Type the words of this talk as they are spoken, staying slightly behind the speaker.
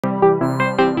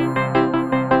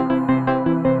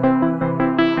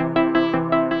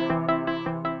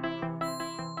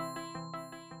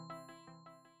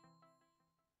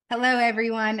Hello,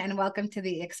 everyone, and welcome to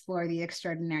the Explore the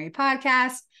Extraordinary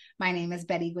podcast. My name is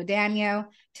Betty Guadagno.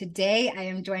 Today, I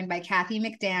am joined by Kathy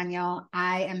McDaniel.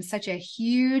 I am such a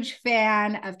huge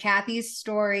fan of Kathy's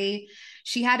story.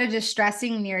 She had a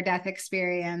distressing near-death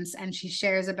experience, and she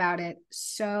shares about it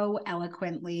so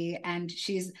eloquently. And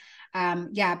she's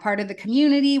part of the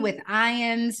community with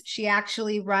IANDS. She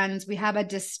actually we have a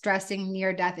distressing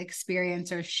near-death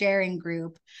experience or sharing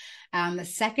group the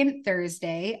second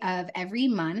Thursday of every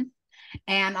month.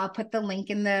 And I'll put the link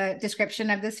in the description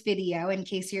of this video in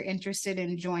case you're interested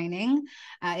in joining.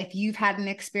 If you've had an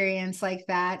experience like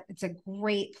that, it's a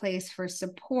great place for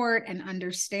support and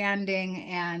understanding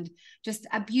and just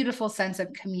a beautiful sense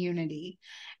of community.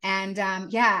 And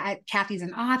Kathy's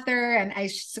an author and I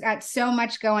got so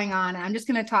much going on. I'm just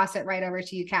going to toss it right over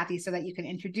to you, Kathy, so that you can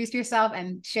introduce yourself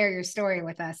and share your story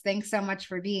with us. Thanks so much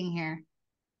for being here.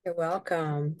 You're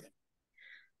welcome.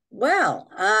 Well,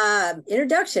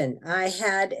 introduction. I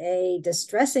had a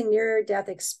distressing near-death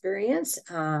experience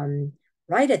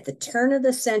right at the turn of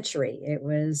the century. It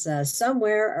was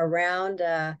somewhere around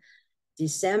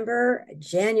December,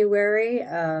 January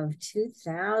of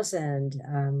 2000.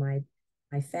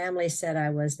 My family said I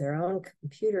was their own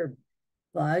computer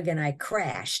bug, and I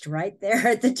crashed right there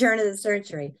at the turn of the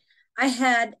century. I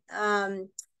had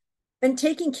been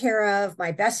taking care of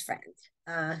my best friend.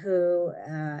 Who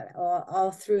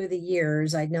all through the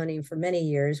years, I'd known him for many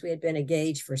years. We had been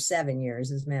engaged for 7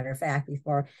 years, as a matter of fact,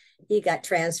 before he got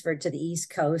transferred to the East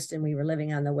Coast and we were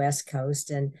living on the West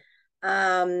Coast. And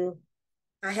I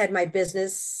had my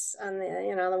business on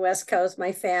the West Coast,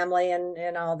 my family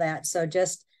and all that. So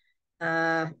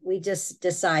we just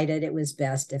decided it was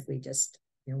best if we just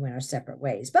went our separate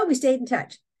ways. But we stayed in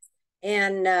touch.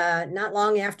 And not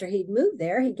long after he'd moved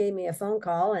there, he gave me a phone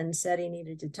call and said he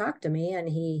needed to talk to me and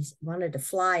he wanted to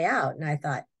fly out. And I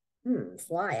thought,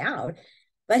 fly out?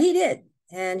 But he did.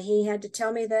 And he had to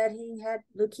tell me that he had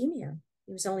leukemia.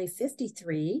 He was only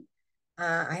 53.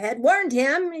 I had warned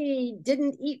him. He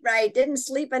didn't eat right, didn't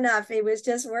sleep enough. He was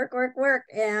just work.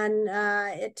 And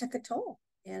it took a toll.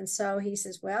 And so he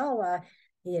says,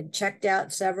 he had checked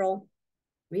out several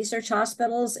research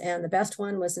hospitals and the best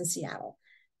one was in Seattle.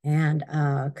 And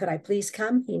could I please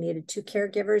come? He needed 2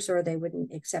 caregivers or they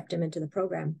wouldn't accept him into the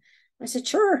program. I said,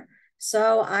 sure.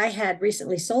 So I had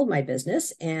recently sold my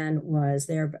business and was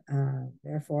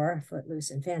therefore footloose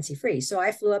and fancy free. So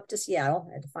I flew up to Seattle.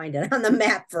 I had to find it on the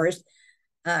map first.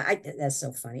 That's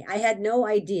so funny. I had no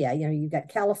idea. You've got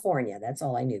California. That's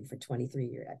all I knew for 23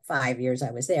 years. 5 years I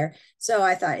was there. So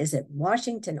I thought, is it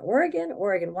Washington, Oregon,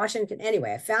 Washington?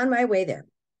 Anyway, I found my way there.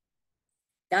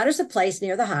 Got us a place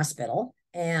near the hospital.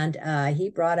 And he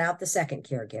brought out the second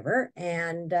caregiver.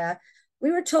 And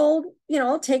we were told,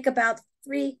 it'll take about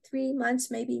three months,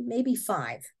 maybe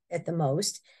 5 at the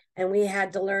most. And we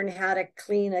had to learn how to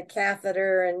clean a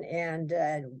catheter and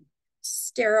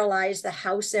sterilize the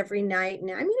house every night. And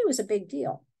it was a big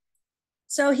deal.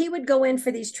 So he would go in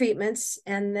for these treatments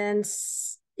and then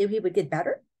he would get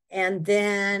better. And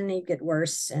then he'd get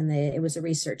worse. And it was a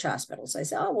research hospital. So I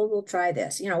said, we'll try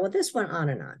this. This went on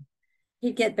and on.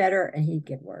 He'd get better and he'd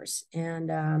get worse.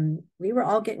 And we were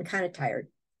all getting kind of tired.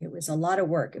 It was a lot of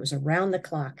work. It was around the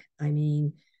clock.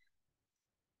 Many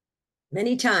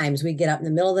times we'd get up in the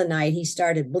middle of the night, he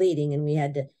started bleeding and we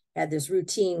had this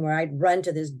routine where I'd run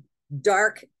to this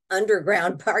dark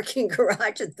underground parking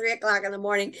garage at 3:00 in the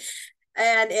morning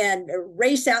and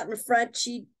race out in front.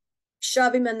 She'd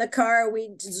shove him in the car.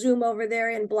 We'd zoom over there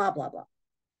and blah, blah, blah.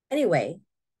 Anyway,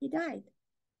 he died.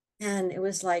 And it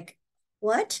was like,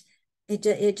 what?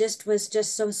 It just was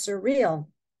just so surreal.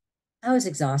 I was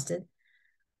exhausted.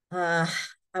 I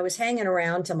was hanging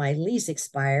around till my lease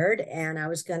expired and I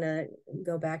was going to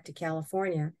go back to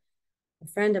California. A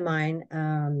friend of mine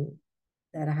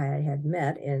that I had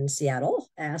met in Seattle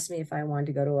asked me if I wanted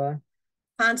to go to a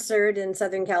concert in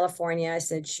Southern California. I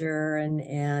said, sure.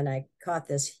 And I caught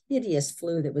this hideous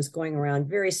flu that was going around,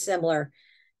 very similar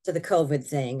to the COVID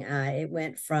thing. It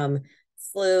went from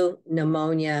flu,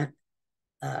 pneumonia,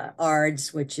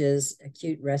 ARDS, which is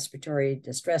acute respiratory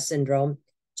distress syndrome,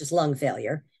 just lung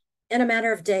failure, in a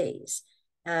matter of days.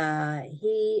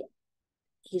 He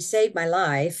saved my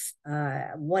life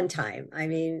one time.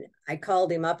 I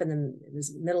called him up it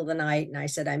was middle of the night, and I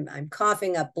said, I'm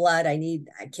coughing up blood. I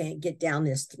can't get down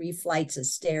this 3 flights of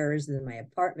stairs in my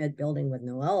apartment building with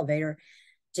no elevator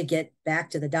to get back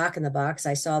to the dock in the box.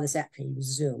 I saw this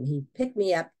Zoom. He picked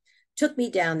me up, took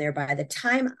me down there. By the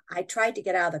time I tried to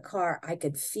get out of the car, I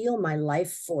could feel my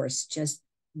life force just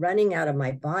running out of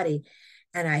my body.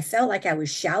 And I felt like I was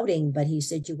shouting, but he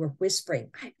said, you were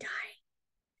whispering, I'm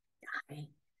dying.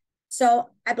 So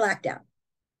I blacked out.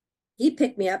 He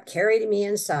picked me up, carried me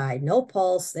inside, no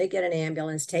pulse. They get an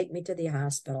ambulance, take me to the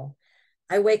hospital.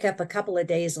 I wake up a couple of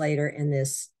days later in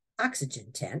this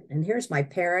oxygen tent, and here's my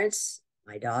parents,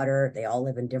 my daughter, they all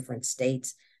live in different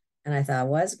states. And I thought,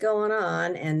 what's going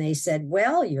on? And they said,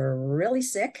 well, you're really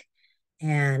sick,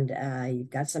 and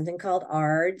you've got something called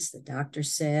ARDS. The doctor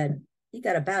said, you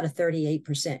got about a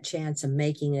 38% chance of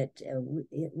making it.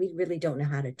 We really don't know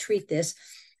how to treat this.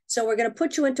 So we're going to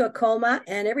put you into a coma,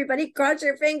 and everybody cross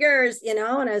your fingers, you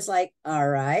know? And I was like, all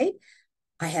right.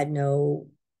 I had no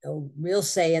real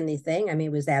say in the thing. I mean,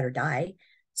 it was that or die.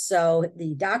 So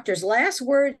the doctor's last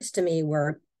words to me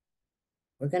were,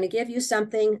 we're going to give you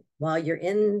something while you're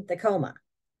in the coma.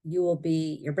 Your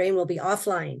brain will be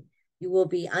offline. You will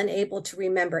be unable to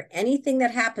remember anything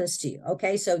that happens to you.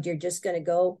 Okay. So you're just going to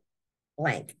go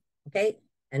blank. Okay.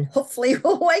 And hopefully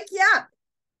we'll wake you up.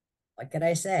 What could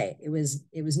I say? It was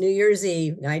New Year's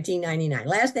Eve, 1999.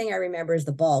 Last thing I remember is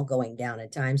the ball going down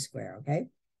at Times Square. Okay.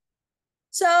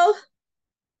 So,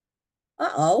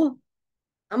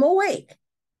 I'm awake.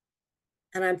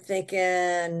 And I'm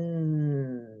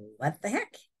thinking, what the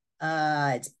heck?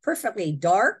 It's perfectly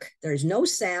dark. There's no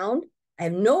sound. I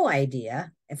have no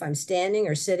idea if I'm standing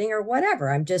or sitting or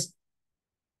whatever. I'm just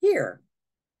here.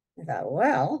 I thought,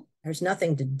 well, there's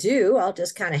nothing to do. I'll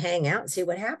just kind of hang out and see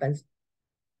what happens.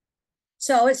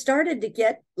 So it started to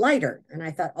get lighter. And I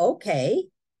thought, okay,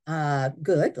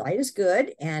 good. Light is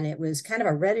good. And it was kind of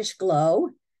a reddish glow.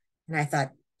 And I thought,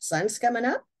 sun's coming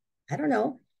up? I don't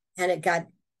know. And it got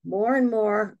more and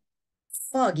more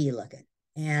foggy looking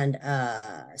and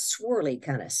swirly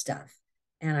kind of stuff.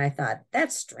 And I thought,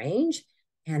 that's strange.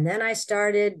 And then I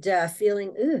started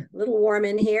feeling a little warm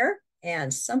in here,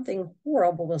 and something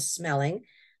horrible was smelling.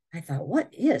 I thought, what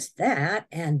is that?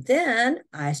 And then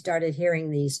I started hearing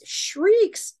these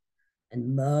shrieks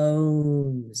and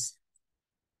moans.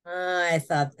 I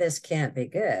thought, this can't be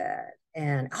good.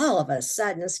 And all of a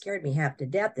sudden, it scared me half to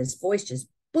death. This voice just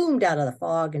boomed out of the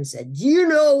fog and said, do you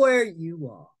know where you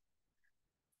are?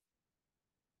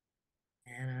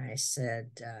 And I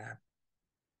said,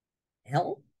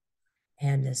 hell?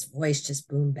 And this voice just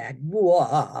boomed back,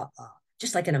 whoa,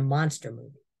 just like in a monster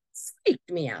movie. Freaked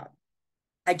me out.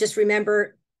 I just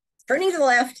remember turning to the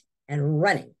left and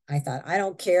running. I thought, I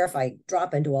don't care if I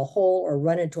drop into a hole or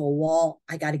run into a wall.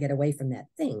 I got to get away from that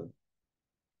thing.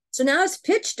 So now it's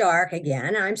pitch dark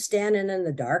again. I'm standing in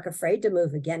the dark, afraid to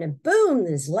move again. And boom,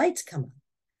 these lights come up.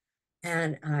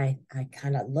 And I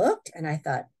kind of looked and I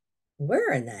thought,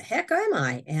 where in the heck am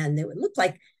I? And it looked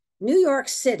like New York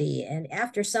City. And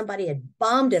after somebody had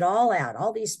bombed it all out,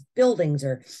 all these buildings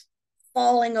are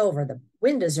falling over. The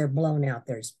windows are blown out.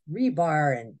 There's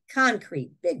rebar and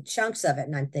concrete, big chunks of it.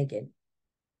 And I'm thinking,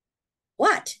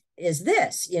 what is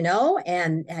this? You know?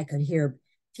 And I could hear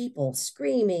people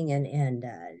screaming and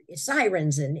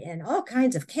sirens and all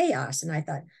kinds of chaos. And I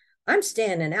thought, I'm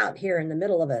standing out here in the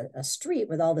middle of a street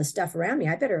with all this stuff around me.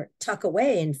 I better tuck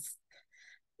away and,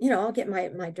 you know, I'll get my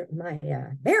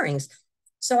bearings.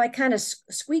 So I kind of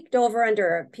squeaked over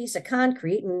under a piece of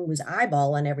concrete and was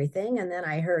eyeballing everything. And then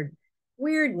I heard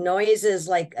weird noises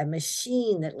like a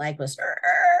machine that like was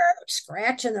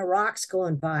scratching the rocks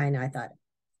going by. And I thought,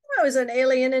 that was an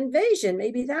alien invasion.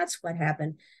 Maybe that's what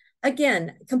happened.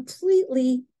 Again,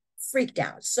 completely freaked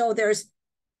out. So there's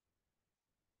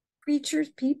creatures,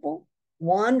 people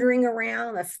wandering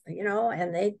around, you know,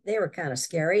 and they were kind of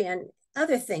scary. And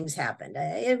other things happened.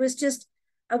 It was just,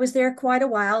 I was there quite a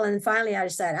while. And finally I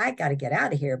decided I got to get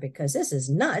out of here because this is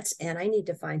nuts. And I need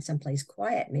to find someplace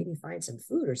quiet, maybe find some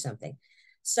food or something.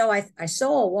 So I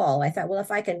saw a wall. I thought, well,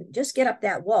 if I can just get up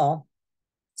that wall.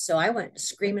 So I went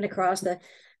screaming across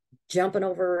jumping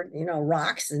over, you know,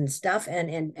 rocks and stuff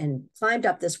and climbed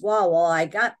up this wall. Well, I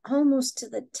got almost to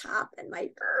the top and my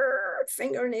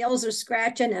fingernails are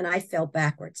scratching and I fell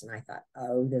backwards and I thought,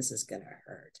 oh, this is going to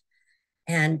hurt.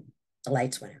 And the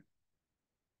lights went out.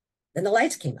 Then the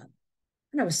lights came up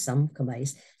and I was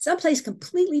someplace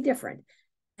completely different.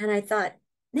 And I thought,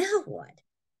 now what?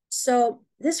 So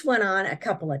this went on a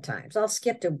couple of times. I'll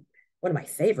skip to one of my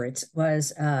favorites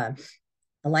was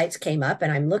the lights came up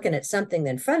and I'm looking at something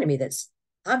in front of me that's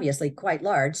obviously quite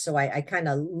large. So I kind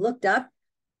of looked up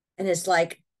and it's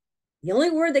like, the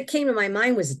only word that came to my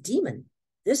mind was demon.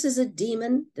 This is a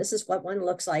demon. This is what one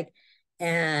looks like.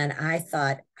 And I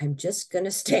thought, I'm just going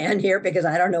to stand here because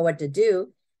I don't know what to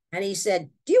do. And he said,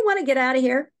 do you want to get out of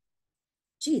here?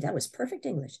 Gee, that was perfect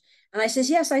English. And I says,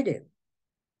 yes, I do.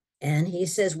 And he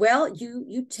says, well,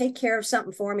 you take care of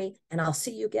something for me and I'll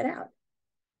see you get out.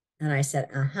 And I said,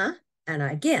 uh-huh. And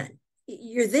again,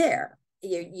 you're there.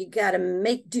 You got to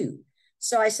make do.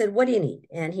 So I said, what do you need?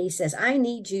 And he says, I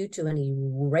need you to, and he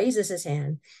raises his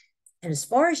hand, And as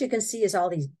far as you can see is all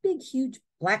these big, huge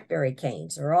blackberry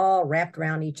canes are all wrapped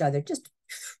around each other, just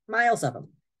miles of them.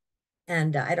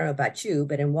 And I don't know about you,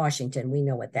 but in Washington, we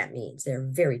know what that means. They're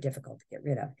very difficult to get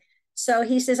rid of. So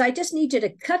he says, I just need you to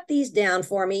cut these down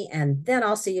for me, and then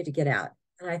I'll see you to get out.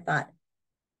 And I thought,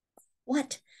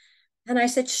 what? And I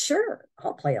said, sure,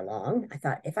 I'll play along. I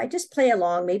thought, if I just play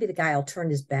along, maybe the guy will turn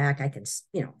his back. I can,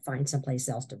 find someplace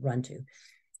else to run to.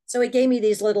 So he gave me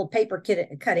these little paper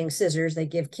cutting scissors they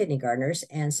give kindergartners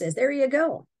and says, there you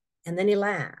go. And then he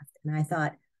laughed. And I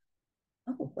thought,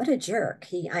 oh, what a jerk.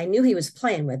 I knew he was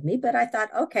playing with me, but I thought,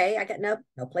 okay, I got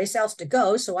no place else to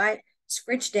go. So I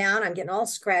scritched down. I'm getting all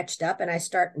scratched up, and I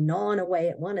start gnawing away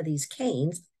at one of these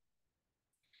canes.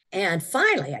 And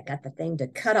finally, I got the thing to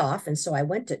cut off. And so I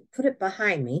went to put it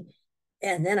behind me.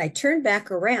 And then I turned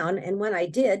back around. And when I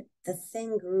did, the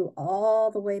thing grew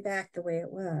all the way back the way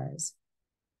it was.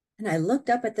 And I looked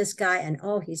up at this guy, and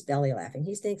oh, he's belly laughing.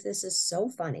 He thinks this is so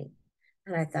funny.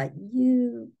 And I thought,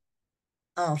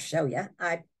 I'll show you.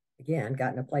 I, again,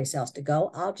 got no place else to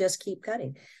go. I'll just keep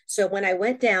cutting. So when I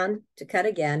went down to cut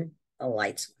again, the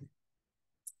lights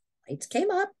came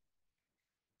up.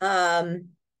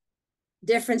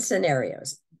 Different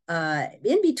scenarios.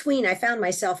 In between, I found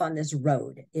myself on this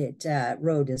road.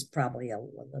 Road is probably a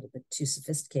little bit too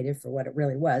sophisticated for what it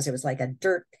really was. It was like a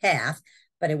dirt path,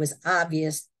 but it was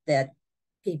obvious that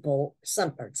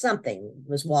something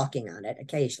was walking on it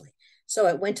occasionally. So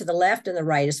it went to the left and the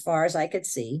right as far as I could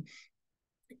see.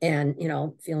 And,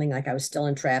 feeling like I was still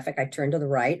in traffic, I turned to the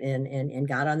right and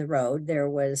got on the road. There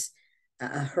was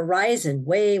a horizon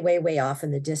way, way, way off in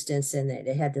the distance. And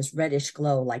it had this reddish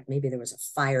glow, like maybe there was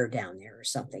a fire down there or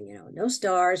something, no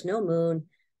stars, no moon,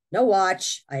 no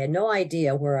watch. I had no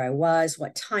idea where I was,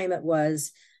 what time it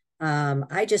was.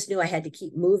 I just knew I had to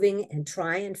keep moving and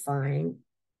try and find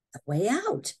a way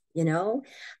out.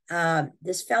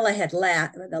 This fella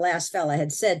the last fella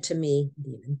had said to me,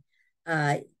 Demon,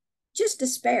 just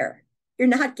despair. You're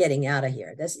not getting out of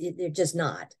here. You're just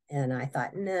not. And I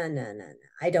thought, no.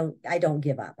 I don't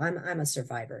give up. I'm a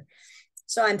survivor.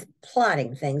 So I'm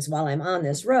plotting things while I'm on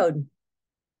this road.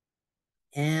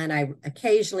 And I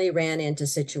occasionally ran into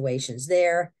situations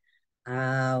there.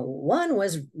 One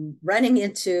was running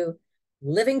into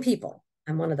living people.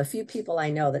 I'm one of the few people I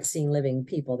know that's seen living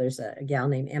people. There's a gal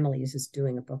named Emily who's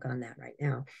doing a book on that right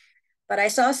now. But I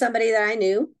saw somebody that I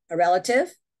knew, a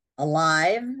relative, a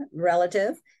live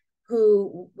relative,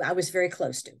 who I was very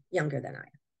close to, younger than I.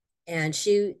 And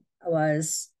she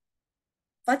was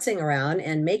futzing around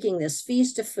and making this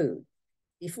feast of food.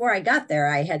 Before I got there,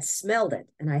 I had smelled it.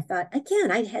 And I thought,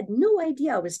 again, I had no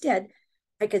idea I was dead.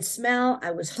 I could smell,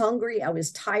 I was hungry, I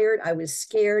was tired, I was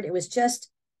scared. It was just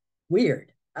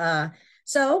weird.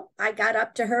 So I got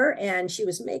up to her, and she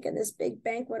was making this big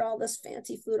banquet, all this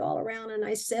fancy food all around. And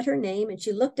I said her name, and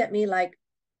she looked at me like,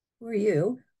 who are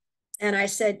you? And I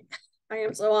said, I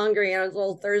am so hungry, and I'm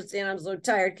so thirsty, and I'm so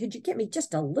tired. Could you get me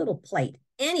just a little plate?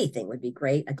 Anything would be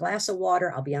great. A glass of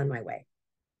water, I'll be on my way.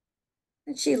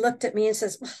 And she looked at me and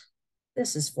says, well,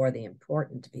 this is for the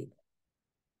important people.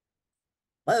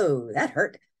 Whoa, that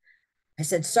hurt. I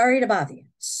said, sorry to bother you.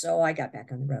 So I got back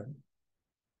on the road.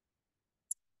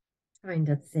 Trying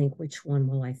to think, which one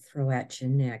will I throw at you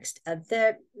next?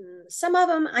 Some of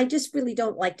them I just really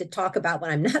don't like to talk about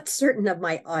when I'm not certain of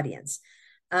my audience.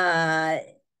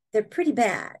 They're pretty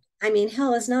bad. I mean,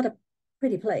 hell is not a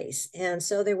pretty place. And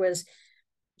so there was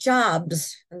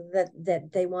jobs that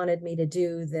they wanted me to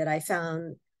do that I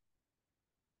found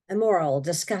immoral,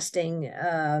 disgusting.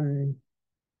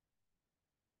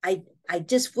 I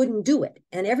just wouldn't do it.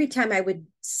 And every time I would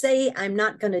say I'm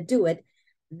not going to do it,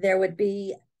 there would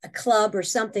be a club or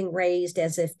something raised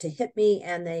as if to hit me.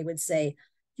 And they would say,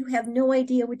 you have no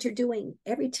idea what you're doing.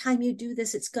 Every time you do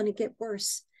this, it's going to get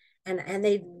worse. And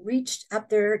they reached up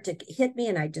there to hit me,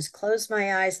 and I just closed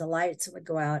my eyes. The lights would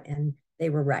go out, and they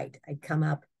were right. I'd come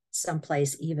up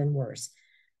someplace even worse.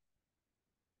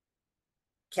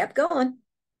 Kept going.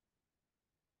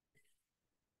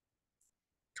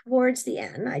 Towards the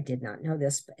end, I did not know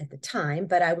this at the time,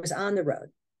 but I was on the road.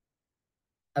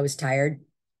 I was tired.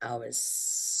 I was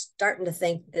starting to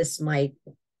think this might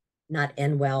not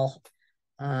end well.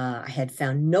 I had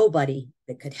found nobody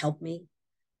that could help me.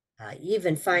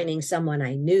 Even finding someone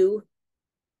I knew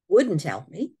wouldn't help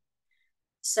me.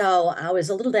 So I was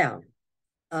a little down.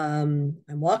 I'm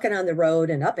walking on the road,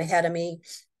 and up ahead of me,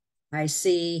 I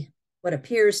see what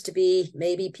appears to be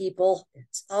maybe people.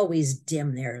 It's always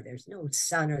dim there. There's no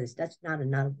sun, or that's not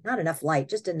enough light,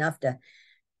 just enough to,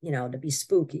 to be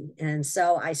spooky. And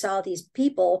so I saw these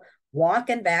people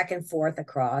walking back and forth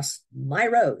across my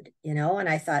road, and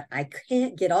I thought, I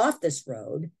can't get off this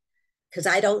road because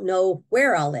I don't know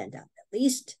where I'll end up. At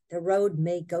least the road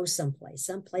may go someplace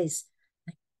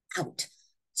out.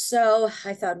 So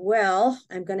I thought, well,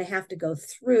 I'm going to have to go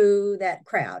through that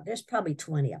crowd. There's probably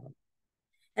 20 of them.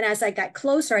 And as I got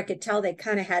closer, I could tell they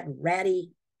kind of had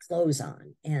ratty clothes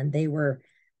on, and they were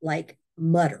like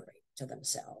muttering to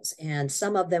themselves. And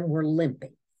some of them were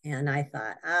limping. And I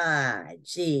thought,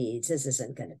 geez, this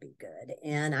isn't going to be good.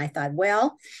 And I thought,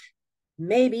 well,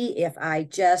 maybe if I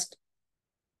just,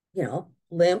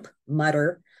 limp,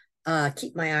 mutter,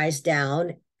 keep my eyes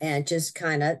down, and just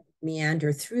kind of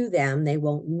meander through them, they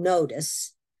won't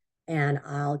notice, and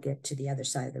I'll get to the other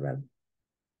side of the road.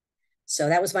 So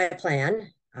that was my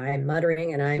plan. I'm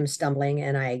muttering and I'm stumbling,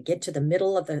 and I get to the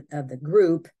middle of the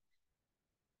group,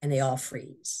 and they all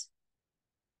freeze.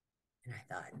 And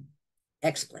I thought,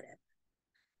 expletive.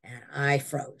 And I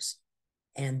froze.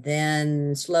 And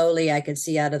then slowly I could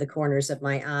see out of the corners of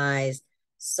my eyes,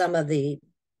 some of the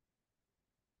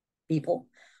people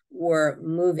were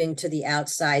moving to the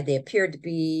outside. They appeared to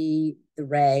be, the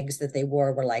rags that they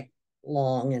wore were like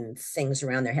long and things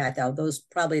around their head. I thought those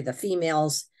probably the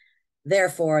females.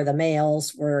 Therefore, the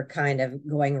males were kind of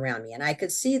going around me, and I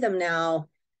could see them now.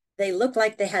 They looked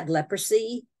like they had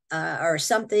leprosy or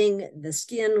something. The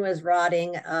skin was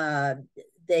rotting.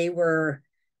 They were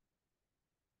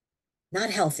not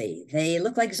healthy. They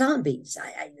looked like zombies.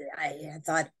 I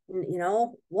thought,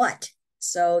 what?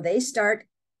 So they start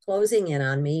closing in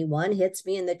on me. One hits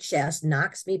me in the chest,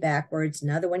 knocks me backwards.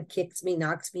 Another one kicks me,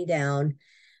 knocks me down.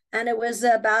 And it was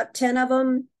about 10 of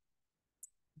them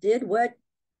did what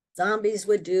zombies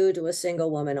would do to a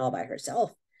single woman all by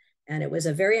herself. And it was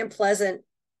a very unpleasant,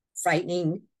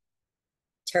 frightening,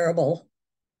 terrible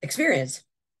experience.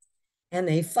 And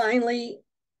they finally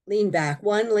leaned back.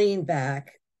 One leaned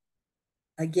back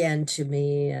again to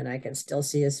me, and I can still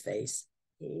see his face.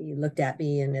 He looked at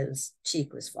me and his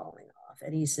cheek was falling off.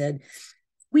 And he said,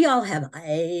 "We all have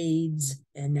AIDS,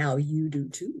 and now you do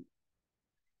too.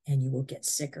 And you will get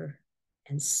sicker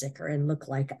and sicker and look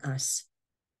like us,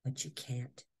 but you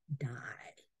can't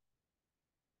die."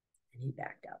 And he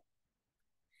backed up.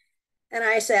 And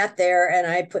I sat there and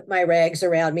I put my rags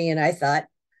around me, and I thought,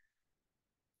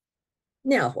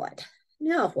 now what?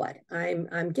 Now what?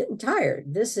 I'm getting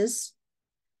tired. This is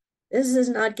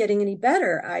not getting any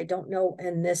better. I don't know.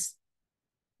 And this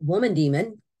woman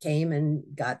demon came and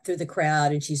got through the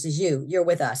crowd, and she says, you're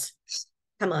with us.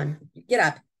 Come on, get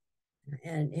up.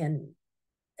 And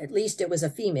at least it was a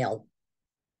female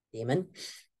demon.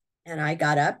 And I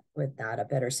got up with not a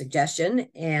better suggestion.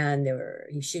 And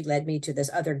she led me to this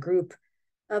other group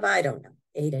of, I don't know,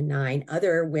 8 and 9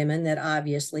 other women that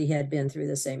obviously had been through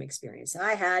the same experience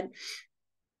I had.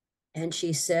 And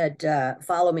she said,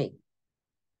 follow me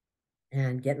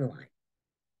and get in line.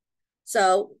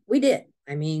 So we did.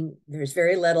 I mean, there's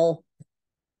very little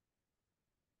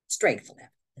strength left at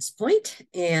this point.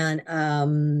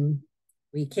 And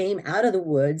we came out of the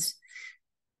woods.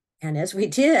 And as we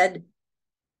did,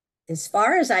 as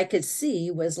far as I could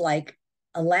see was like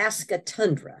Alaska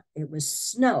tundra. It was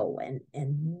snow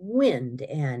and wind.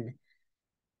 And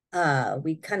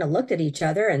we kind of looked at each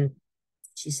other, and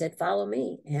she said, follow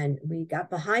me. And we got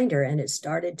behind her, and it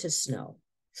started to snow.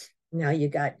 Now you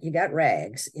got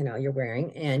rags, you're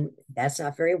wearing, and that's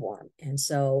not very warm. And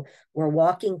so we're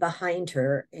walking behind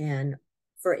her, and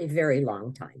for a very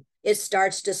long time, it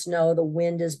starts to snow. The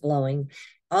wind is blowing.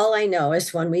 All I know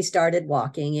is when we started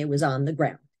walking, it was on the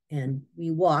ground, and we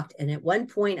walked. And at one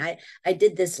point I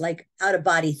did this like out of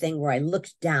body thing where I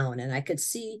looked down, and I could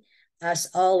see us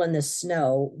all in the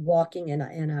snow walking in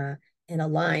a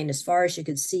line as far as you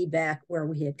could see back where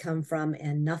we had come from,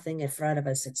 and nothing in front of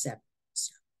us except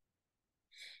snow.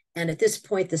 And at this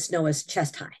point, the snow is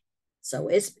chest high. So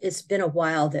it's been a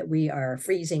while that we are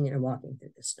freezing and walking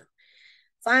through the snow.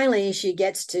 Finally, she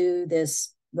gets to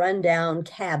this rundown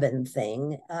cabin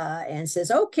thing and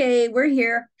says, okay, we're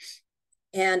here,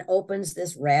 and opens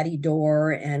this ratty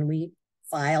door, and we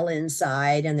file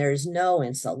inside, and there's no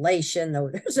insulation.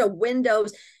 There's no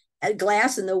windows, a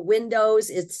glass in the windows.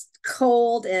 It's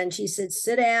cold. And she said,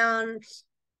 sit down.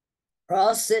 We're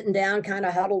all sitting down, kind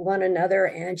of huddled one another.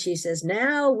 And she says,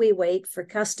 now we wait for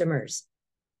customers.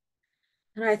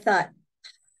 And I thought,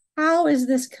 how is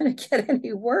this going to get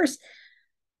any worse?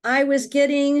 I was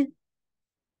getting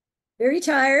very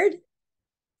tired,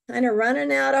 kind of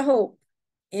running out of hope.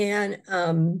 And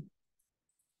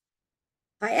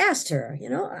I asked her,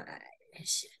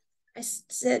 I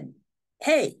said,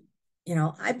 hey,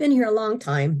 I've been here a long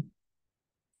time.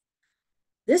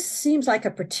 This seems like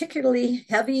a particularly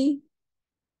heavy,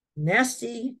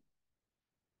 nasty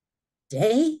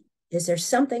day. Is there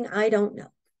something I don't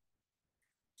know?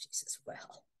 She says,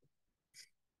 well,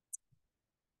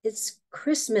 it's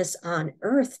Christmas on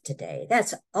earth today.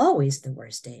 That's always the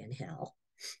worst day in hell.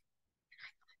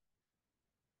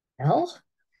 Hell?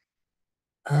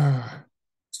 I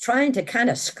was trying to kind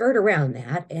of skirt around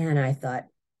that. And I thought,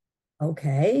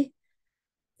 okay,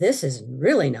 this is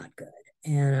really not good.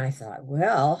 And I thought,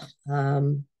 well,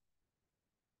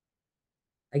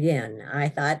 again, I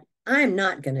thought, I'm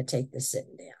not going to take this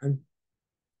sitting down.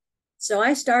 So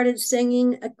I started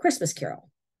singing a Christmas carol.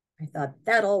 I thought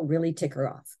that'll really tick her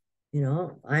off. You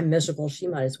know, I'm miserable. She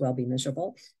might as well be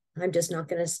miserable. I'm just not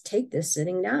going to take this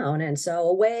sitting down. And so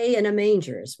Away in a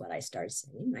Manger is what I started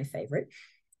singing, my favorite.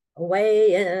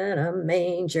 Away in a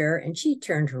manger. And she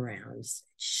turned around and said,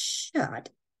 shut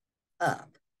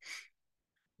up.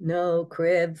 No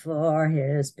crib for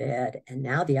his bed. And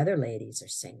now the other ladies are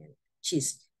singing.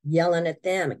 She's yelling at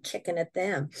them and kicking at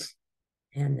them.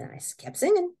 And I kept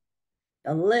singing.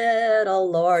 The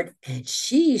little Lord. And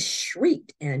she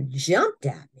shrieked and jumped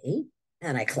at me.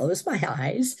 And I closed my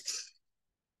eyes.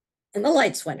 And the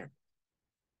lights went out.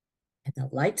 And the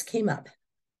lights came up.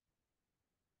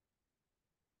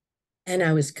 And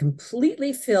I was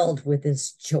completely filled with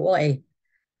this joy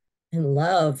and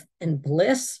love and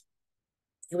bliss.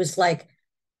 It was like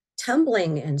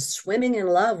tumbling and swimming in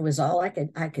love was all I could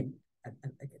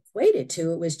equate it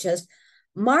to. It was just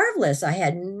marvelous. I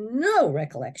had no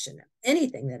recollection of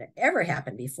anything that had ever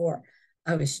happened before.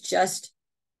 I was just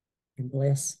in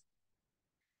bliss.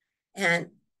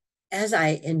 And as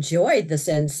I enjoyed the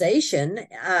sensation,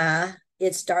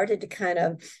 it started to kind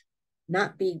of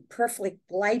not be perfect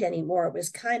light anymore. It was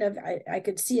kind of, I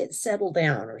could see it settle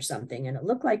down or something. And it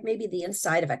looked like maybe the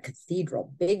inside of a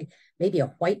cathedral, big, maybe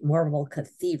a white marble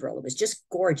cathedral. It was just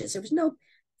gorgeous. There was no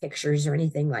pictures or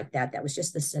anything like that. That was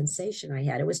just the sensation I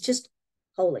had. It was just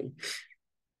holy.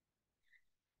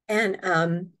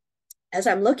 And as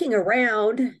I'm looking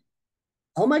around,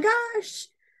 oh my gosh,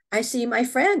 I see my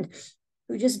friend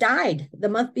who just died the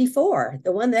month before,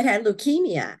 the one that had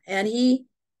leukemia, and he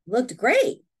looked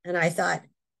great. And I thought,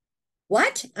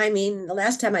 what? I mean, the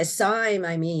last time I saw him,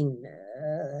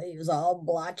 he was all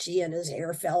blotchy and his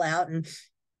hair fell out. And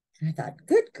I thought,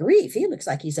 good grief, he looks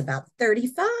like he's about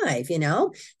 35, you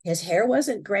know? His hair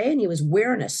wasn't gray and he was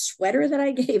wearing a sweater that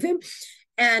I gave him.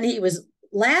 And he was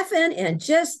laughing and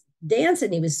just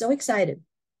dancing. He was so excited.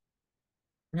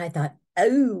 And I thought,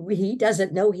 oh, he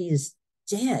doesn't know he's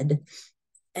dead.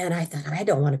 And I thought, I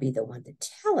don't want to be the one to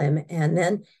tell him. And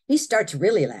then he starts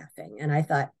really laughing. And I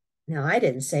thought, no, I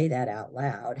didn't say that out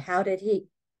loud. How did he?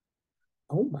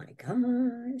 Oh my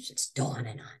gosh, it's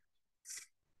dawning on me.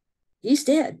 He's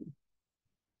dead.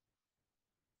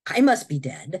 I must be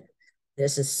dead.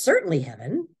 This is certainly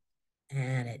heaven.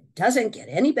 And it doesn't get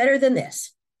any better than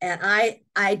this. And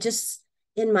I just,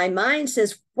 in my mind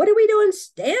says, what are we doing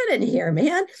standing here,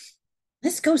 man?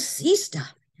 Let's go see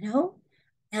stuff, you know?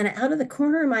 And out of the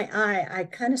corner of my eye, I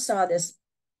kind of saw this, it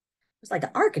was like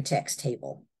an architect's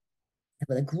table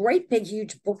with a great big,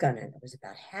 huge book on it. It was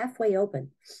about halfway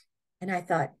open. And I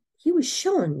thought, he was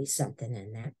showing me something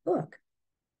in that book.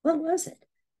 What was it?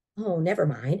 Oh, never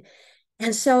mind.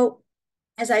 And so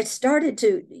as I started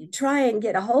to try and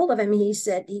get a hold of him, he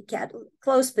said he got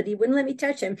close, but he wouldn't let me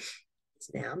touch him.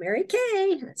 He's now Mary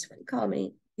Kay. That's what he called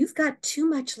me. You've got too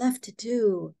much left to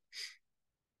do.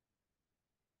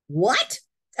 What?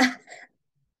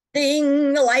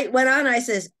 Ding, the light went on. I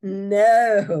says,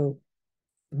 no.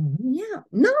 Yeah,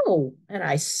 no. And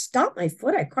I stomped my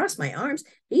foot. I crossed my arms.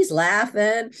 He's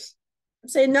laughing. I'm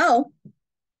saying, no.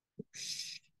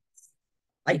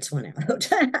 Lights went out.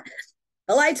 The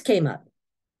lights came up.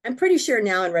 I'm pretty sure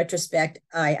now in retrospect,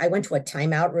 I went to a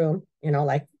timeout room, you know,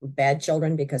 like bad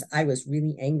children, because I was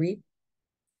really angry.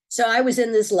 So I was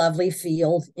in this lovely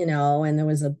field, you know, and there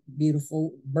was a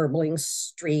beautiful burbling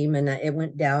stream and it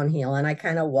went downhill. And I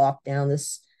kind of walked down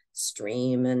this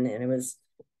stream and it was,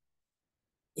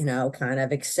 you know, kind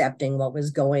of accepting what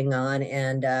was going on.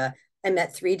 And I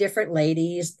met 3 different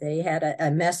ladies. They had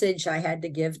a message I had to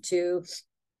give to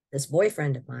this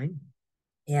boyfriend of mine.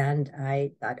 And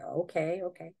I thought, okay.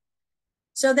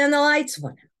 So then the lights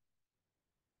went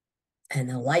out and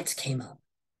the lights came up.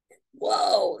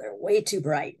 Whoa, they're way too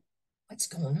bright. What's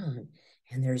going on?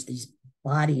 And there's these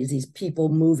bodies, these people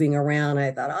moving around.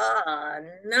 I thought, oh,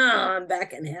 no, I'm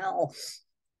back in hell.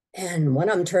 And one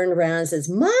of them turned around and says,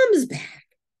 Mom's back.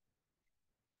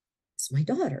 It's my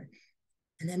daughter.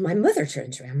 And then my mother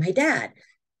turns around, my dad.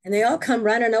 And they all come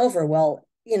running over. Well,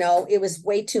 you know, it was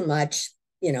way too much,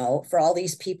 you know, for all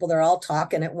these people. They're all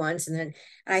talking at once. And then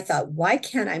I thought, why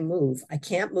can't I move? I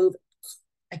can't move.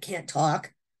 I can't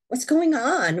talk. What's going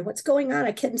on?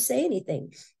 I couldn't say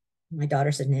anything. My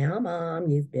daughter said, now, Mom,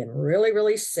 you've been really,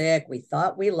 really sick. We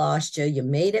thought we lost you. You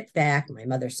made it back. My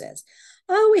mother says,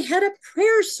 oh, we had a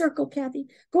prayer circle, Kathy,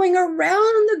 going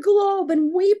around the globe,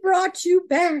 and we brought you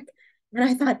back. And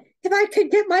I thought, if I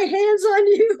could get my hands on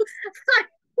you, I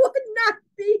would not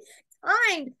be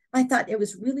kind. I thought it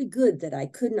was really good that I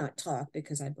could not talk,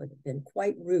 because I would have been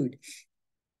quite rude.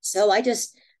 So I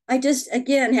just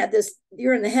again had this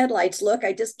deer in the headlights look.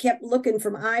 I just kept looking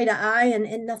from eye to eye,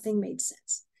 and nothing made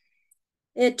sense.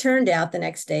 It turned out the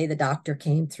next day the doctor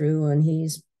came through, and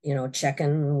he's,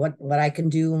 checking what I can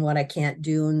do and what I can't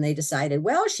do. And they decided,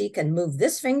 well, she can move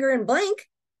this finger and blink.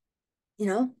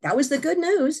 That was the good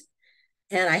news.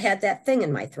 And I had that thing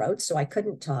in my throat, so I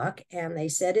couldn't talk. And they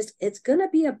said, it's going to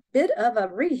be a bit of a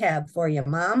rehab for you,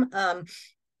 Mom.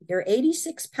 You're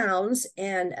 86 pounds,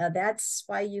 and that's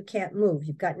why you can't move.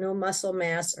 You've got no muscle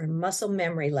mass or muscle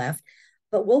memory left,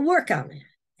 but we'll work on it,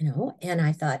 And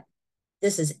I thought,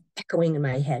 this is echoing in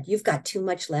my head. You've got too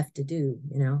much left to do,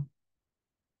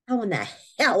 How in the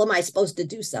hell am I supposed to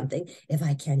do something if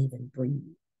I can't even breathe?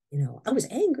 I was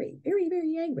angry, very,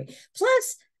 very angry.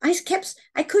 Plus, I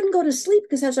couldn't go to sleep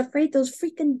because I was afraid those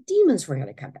freaking demons were going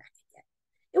to come back again.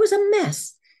 It was a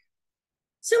mess.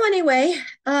 So anyway,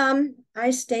 I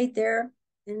stayed there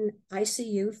in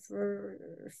ICU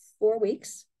for 4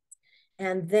 weeks.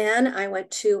 And then I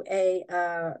went to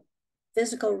a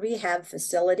physical rehab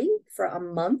facility for a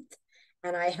month.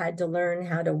 And I had to learn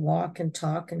how to walk and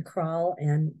talk and crawl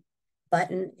and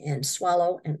button and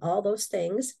swallow and all those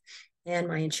things. And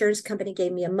my insurance company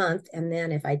gave me a month. And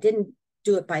then if I didn't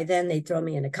do it by then, they'd throw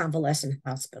me in a convalescent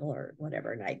hospital or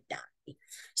whatever, and I'd die.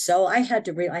 So I had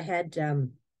to do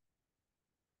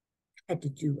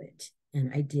it.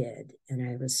 And I did. And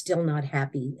I was still not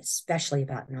happy, especially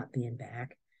about not being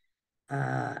back,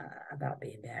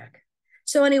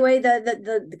 So anyway,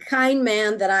 the kind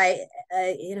man that I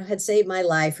had saved my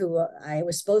life, who I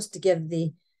was supposed to give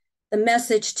the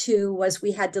message to, was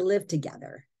we had to live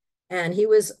together. And he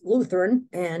was Lutheran,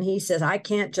 and he says, I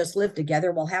can't just live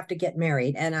together. We'll have to get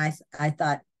married. And I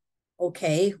thought,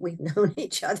 okay, we've known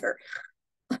each other,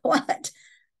 what,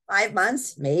 5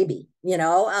 months, maybe,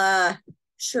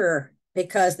 sure,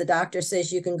 because the doctor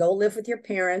says you can go live with your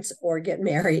parents or get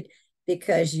married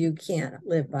because you can't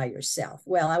live by yourself.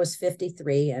 Well, I was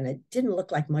 53, and it didn't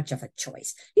look like much of a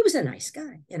choice. He was a nice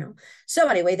guy, So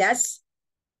anyway, that's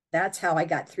how I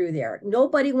got through there.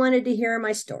 Nobody wanted to hear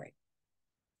my story.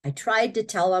 I tried to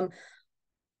tell them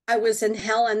I was in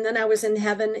hell, and then I was in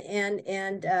heaven.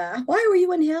 And why were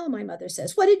you in hell? My mother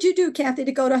says, what did you do, Kathy,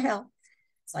 to go to hell?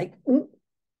 It's like,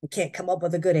 I can't come up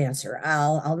with a good answer.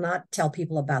 I'll not tell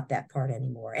people about that part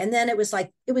anymore. And then it was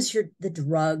like, it was the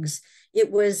drugs.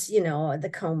 It was, the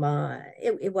coma.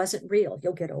 It wasn't real.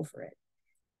 You'll get over it.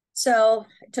 So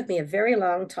it took me a very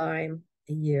long time,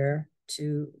 a year,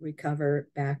 to recover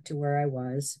back to where I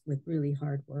was with really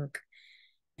hard work.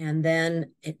 And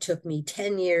then it took me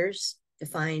 10 years to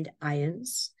find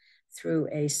IANDS through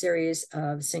a series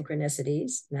of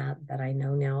synchronicities. Now that I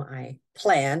know now, I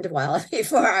planned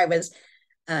before I was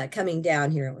coming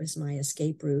down here. It was my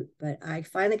escape route. But I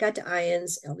finally got to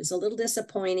IANDS. It was a little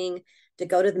disappointing to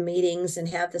go to the meetings and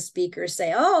have the speakers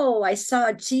say, oh, I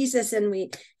saw Jesus, and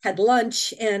we had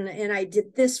lunch, and I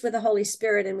did this with the Holy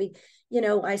Spirit, and we,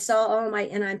 I saw all my,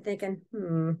 and I'm thinking,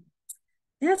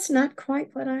 that's not quite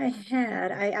what I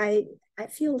had. I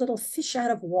feel a little fish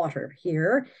out of water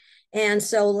here. And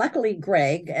so luckily,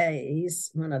 Greg,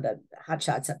 he's one of the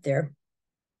hotshots up there,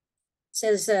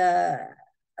 says, I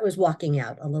was walking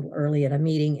out a little early at a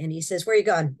meeting, and he says, where are you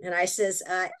going? And I says,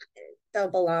 I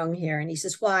don't belong here. And he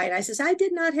says, why? And I says, I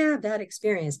did not have that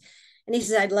experience. And he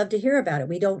says, I'd love to hear about it.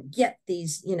 We don't get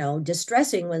these,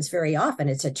 distressing ones very often.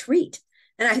 It's a treat.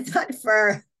 And I thought,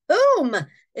 for whom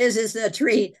is this a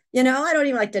treat? I don't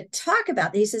even like to talk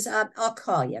about it. He says, I'll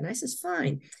call you. And I says,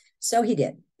 fine. So he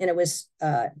did. And it was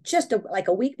just like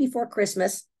a week before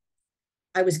Christmas.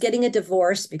 I was getting a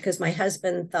divorce because my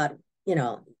husband thought,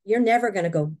 you're never going to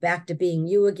go back to being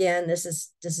you again. This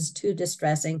is too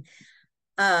distressing.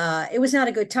 It was not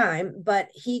a good time, but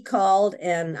he called,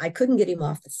 and I couldn't get him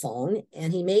off the phone,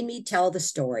 and he made me tell the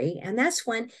story. And that's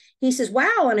when he says,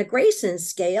 wow, on a Grayson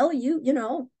scale, you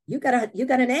got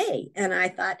an A. And I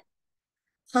thought,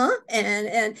 huh?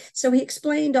 And so he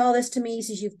explained all this to me. He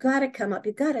says, you've got to come up.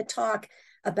 You've got to talk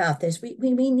about this.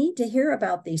 We need to hear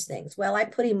about these things. Well, I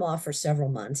put him off for several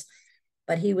months,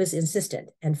 but he was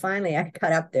insistent. And finally, I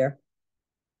got up there.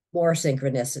 More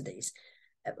synchronicities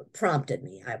prompted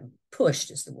me.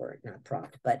 pushed is the word, not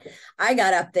propped. But I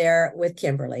got up there with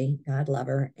Kimberly, God love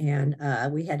her, and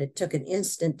we took an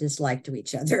instant dislike to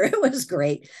each other. It was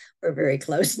great. We're very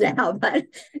close now, but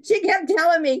she kept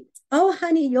telling me, "Oh,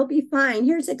 honey, you'll be fine.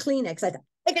 Here's a Kleenex." I thought,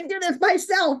 I can do this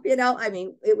myself. I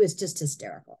mean, it was just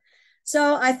hysterical.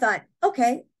 So I thought,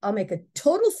 okay, I'll make a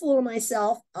total fool of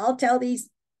myself. I'll tell these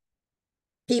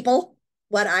people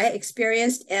what I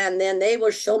experienced, and then they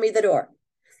will show me the door.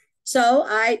 So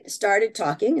I started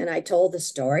talking, and I told the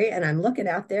story, and I'm looking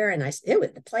out there, and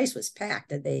the place was packed.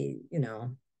 That they,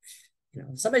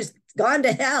 somebody's gone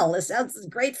to hell. This sounds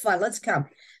great fun. Let's come.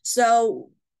 So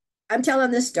I'm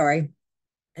telling this story,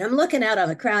 and I'm looking out on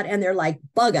the crowd, and they're like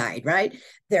bug-eyed, right?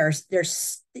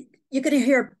 You could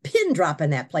hear a pin drop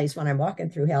in that place when I'm walking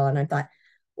through hell. And I thought,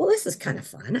 well, this is kind of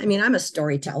fun. I mean, I'm a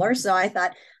storyteller, so I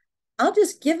thought I'll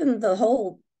just give them the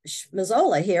whole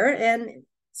schmazzola here and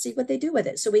see what they do with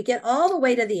it. So we get all the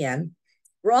way to the end.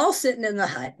 We're all sitting in the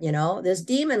hut. This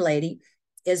demon lady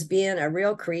is being a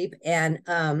real creep, and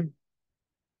I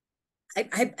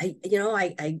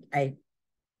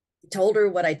told her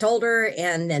what I told her,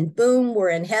 and then boom,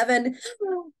 we're in heaven.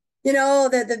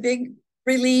 The big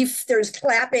relief. There's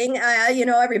clapping.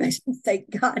 Everybody's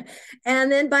thank God.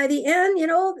 And then by the end,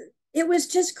 it was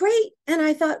just great. And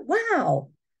I thought, wow,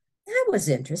 that was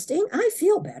interesting. I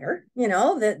feel better,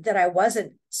 that I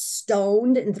wasn't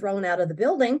stoned and thrown out of the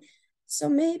building. So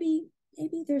maybe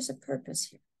there's a purpose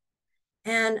here.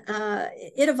 And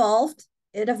it evolved.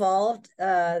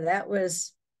 That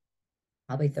was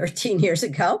probably 13 years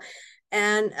ago.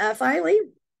 And finally,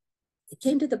 it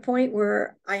came to the point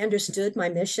where I understood my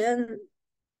mission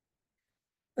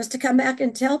was to come back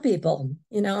and tell people,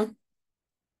 God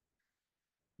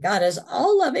is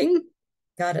all loving,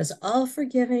 God is all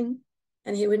forgiving,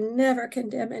 and he would never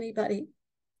condemn anybody.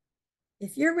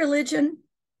 If your religion,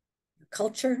 your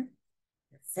culture,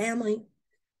 your family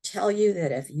tell you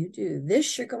that if you do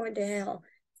this, you're going to hell,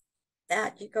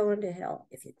 that you're going to hell.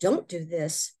 If you don't do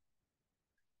this,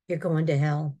 you're going to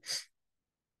hell.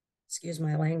 Excuse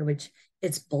my language.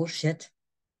 It's bullshit.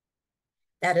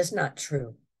 That is not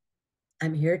true.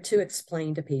 I'm here to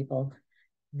explain to people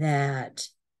that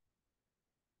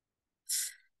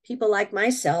people like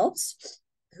myself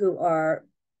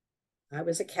I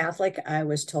was a Catholic. I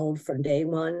was told from day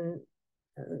one,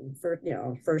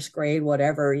 first grade,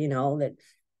 whatever, that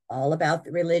all about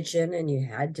the religion, and you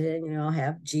had to,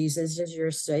 have Jesus as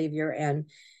your savior,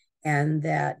 and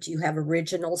that you have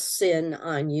original sin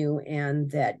on you,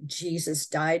 and that Jesus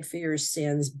died for your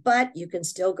sins, but you can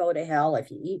still go to hell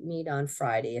if you eat meat on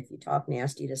Friday, if you talk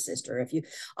nasty to sister,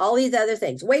 all these other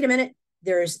things. Wait a minute,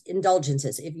 there's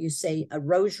indulgences. If you say a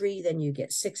rosary, then you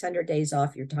get 600 days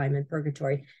off your time in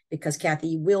purgatory, because Kathy,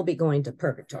 you will be going to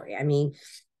purgatory. I mean,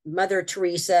 Mother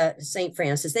Teresa, St.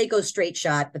 Francis, they go straight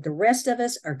shot, but the rest of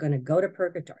us are going to go to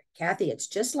purgatory. Kathy, it's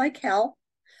just like hell,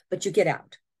 but you get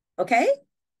out. Okay?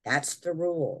 That's the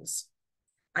rules.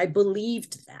 I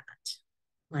believed that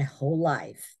my whole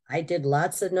life. I did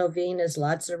lots of novenas,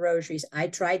 lots of rosaries. I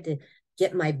tried to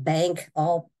get my bank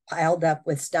all piled up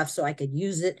with stuff so I could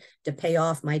use it to pay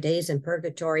off my days in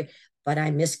purgatory, but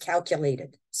I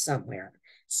miscalculated somewhere.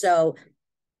 So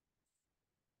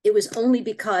it was only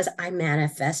because I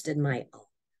manifested my own.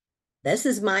 This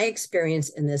is my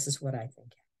experience, and this is what I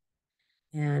think.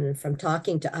 And from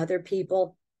talking to other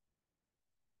people,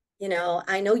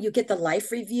 I know you get the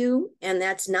life review, and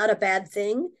that's not a bad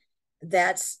thing.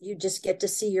 You just get to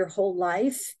see your whole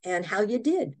life and how you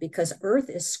did, because Earth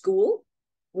is school.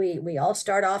 We all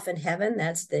start off in heaven.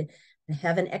 That's the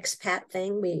heaven expat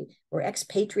thing. We're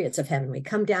expatriates of heaven. We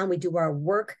come down, we do our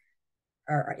work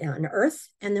on Earth,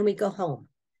 and then we go home.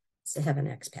 It's the heaven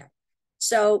expat.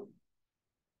 So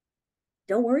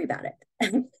don't worry about it.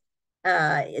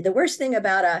 The worst thing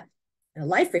about a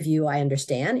life review, I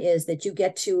understand, is that you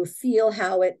get to feel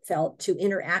how it felt to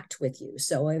interact with you.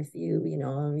 So if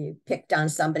you picked on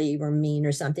somebody, you were mean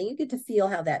or something, you get to feel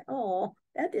how that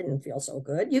didn't feel so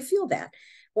good. You feel that.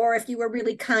 Or if you were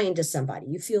really kind to somebody,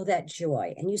 you feel that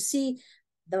joy, and you see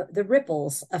the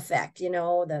ripples effect,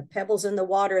 the pebbles in the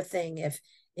water thing.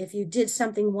 If you did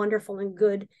something wonderful and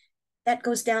good, that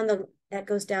goes down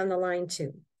the line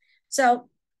too. So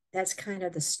that's kind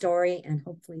of the story, and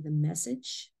hopefully the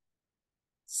message.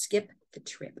 Skip the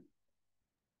trip.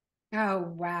 Oh,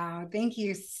 wow. Thank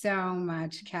you so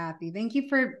much, Kathy. Thank you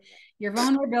for your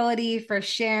vulnerability, for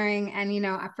sharing. And,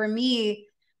 for me,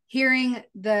 hearing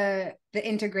the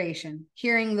integration,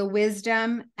 hearing the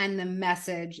wisdom and the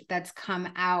message that's come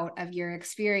out of your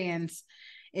experience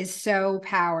is so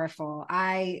powerful.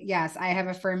 Yes, I have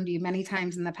affirmed you many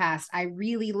times in the past. I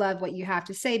really love what you have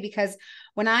to say, because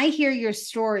when I hear your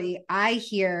story, I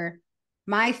hear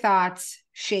my thoughts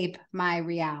shape my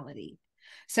reality.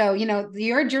 So,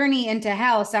 your journey into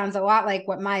hell sounds a lot like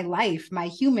what my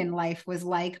human life was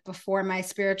like before my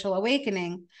spiritual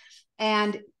awakening.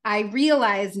 And I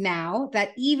realize now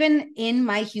that even in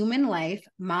my human life,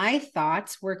 my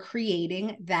thoughts were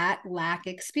creating that lack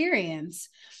experience.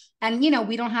 And,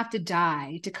 we don't have to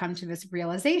die to come to this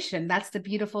realization. That's the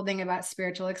beautiful thing about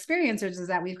spiritual experiencers, is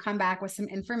that we've come back with some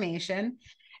information.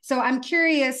 So I'm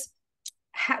curious,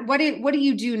 what do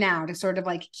you do now to sort of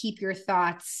like keep your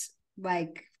thoughts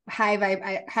like high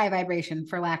vibration,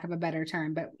 for lack of a better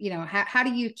term? But, how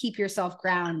do you keep yourself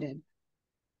grounded?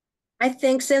 I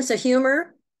think sense of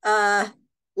humor,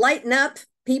 lighten up,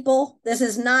 people. This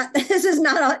is not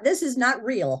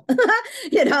real.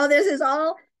 This is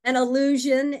all an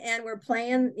illusion, and we're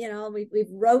playing.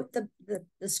 We've wrote the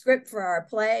script for our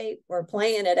play. We're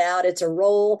playing it out. It's a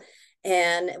role.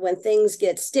 And when things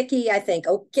get sticky, I think,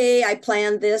 okay, I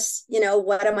planned this.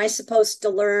 What am I supposed to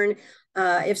learn?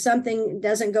 If something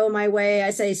doesn't go my way,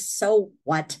 I say, so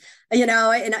what? In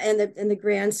the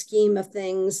grand scheme of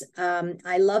things,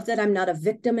 I love that I'm not a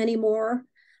victim anymore.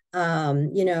 Why,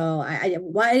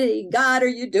 God, are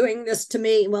you doing this to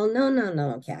me? Well,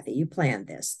 no, Kathy, you planned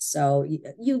this. So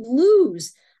you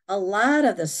lose a lot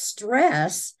of the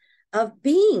stress of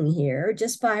being here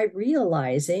just by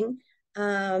realizing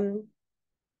you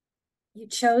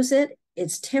chose it.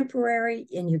 It's temporary,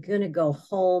 and you're going to go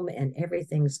home, and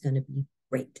everything's going to be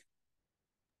great.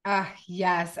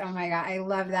 Yes. Oh my God. I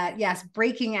love that. Yes.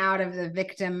 Breaking out of the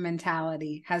victim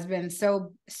mentality has been so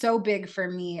big for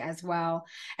me as well.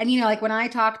 And, like when I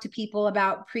talk to people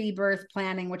about pre-birth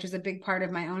planning, which is a big part of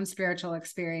my own spiritual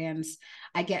experience,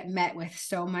 I get met with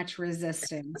so much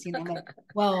resistance, like,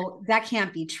 well, that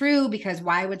can't be true, because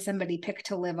why would somebody pick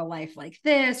to live a life like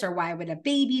this? Or why would a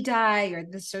baby die, or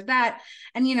this or that?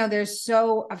 And,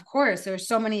 of course, there's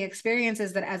so many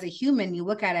experiences that as a human, you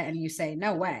look at it and you say,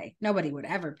 no way, nobody would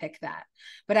ever pick that.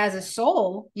 But as a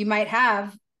soul, you might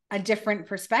have a different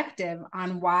perspective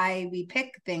on why we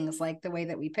pick things like the way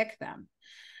that we pick them.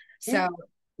 So,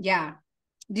 yeah.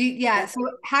 So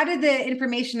how did the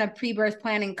information of pre-birth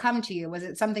planning come to you? Was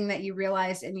it something that you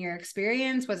realized in your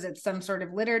experience? Was it some sort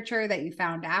of literature that you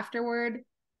found afterward?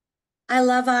 I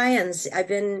love IANDS. I've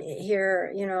been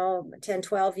here, 10,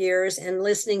 12 years, and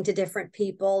listening to different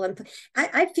people. And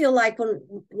I feel like when,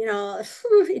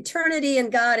 eternity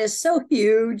and God is so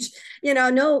huge,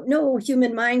 no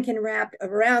human mind can wrap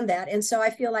around that. And so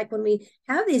I feel like when we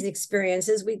have these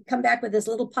experiences, we come back with this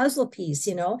little puzzle piece,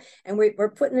 and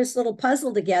we're putting this little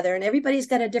puzzle together, and everybody's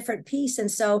got a different piece. And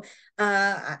so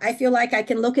I feel like I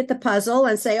can look at the puzzle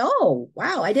and say, oh,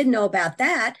 wow, I didn't know about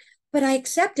that, but I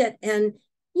accept it. And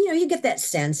you get that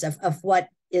sense of what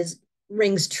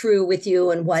rings true with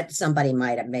you and what somebody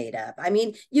might have made up. I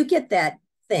mean, you get that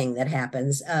thing that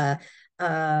happens. I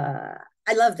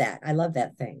love that. I love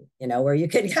that thing, where you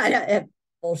can kind of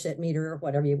bullshit meter or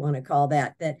whatever you want to call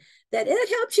that it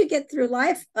helps you get through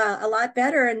life a lot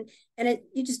better. And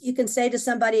you can say to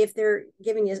somebody, if they're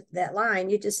giving you that line,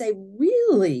 you just say,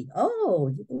 really? Oh,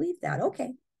 you believe that?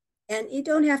 Okay. And you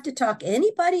don't have to talk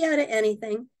anybody out of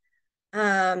anything.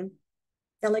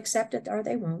 They'll accept it or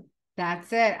they won't.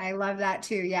 That's it. I love that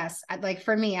too. Yes. Like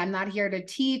for me, I'm not here to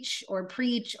teach or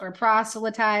preach or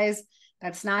proselytize.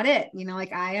 That's not it.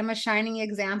 Like I am a shining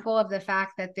example of the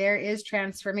fact that there is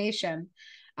transformation.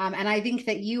 And I think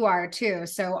that you are too.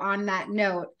 So on that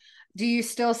note, do you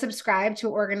still subscribe to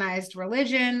organized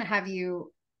religion? Have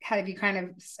you kind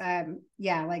of,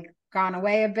 like gone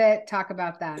away a bit? Talk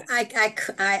about that.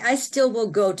 I still will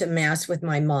go to mass with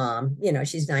my mom.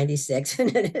 She's 96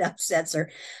 and it upsets her.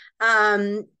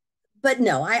 But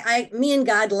no, me and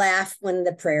God laugh when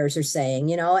the prayers are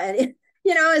saying, and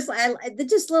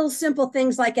it's just little simple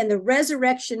things like, and the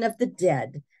resurrection of the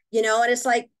dead, and it's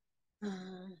like,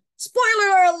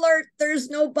 spoiler alert, there's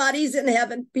no bodies in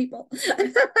heaven, people.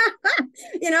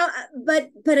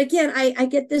 But again, I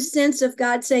get this sense of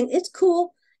God saying, it's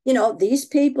cool. These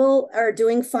people are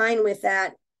doing fine with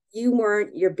that. You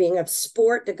weren't, you're being a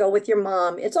sport to go with your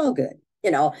mom. It's all good,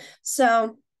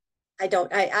 So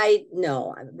I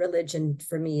know religion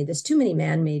for me, there's too many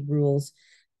man-made rules.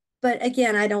 But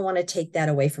again, I don't want to take that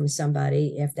away from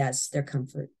somebody if that's their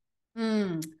comfort. I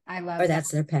love or that.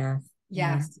 That's their path.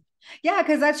 Yes. Yeah,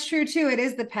 because that's true too. It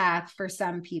is the path for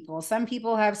some people. Some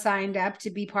people have signed up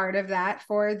to be part of that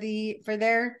for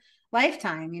their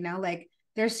lifetime, like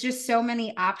there's just so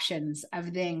many options of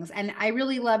things. And I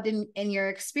really loved in your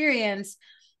experience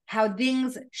how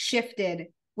things shifted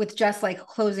with just like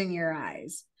closing your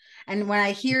eyes. And when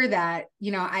I hear that,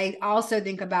 I also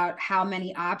think about how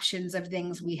many options of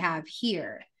things we have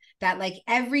here, that like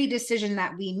every decision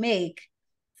that we make,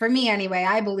 for me anyway,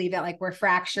 I believe that like we're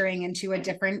fracturing into a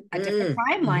different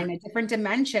timeline, a different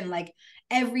dimension. Like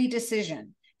every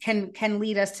decision can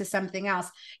lead us to something else.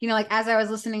 Like as I was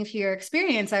listening to your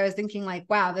experience, I was thinking like,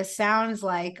 wow, this sounds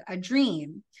like a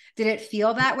dream. Did it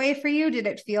feel that way for you? Did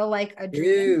it feel like a dream?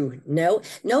 Ooh,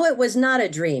 no, it was not a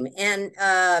dream. And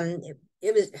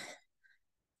it was,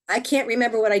 I can't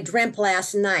remember what I dreamt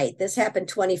last night. This happened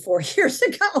 24 years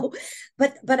ago.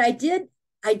 But I did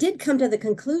come to the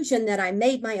conclusion that I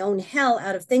made my own hell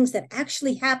out of things that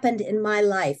actually happened in my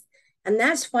life. And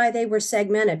that's why they were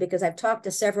segmented, because I've talked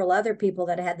to several other people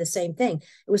that had the same thing.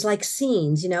 It was like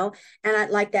scenes, and I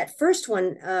like that first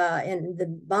one in the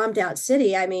bombed out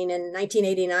city. I mean, in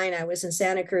 1989, I was in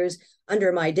Santa Cruz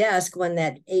under my desk when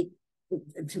that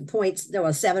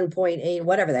 7.8,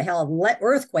 whatever the hell,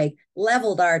 earthquake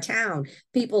leveled our town,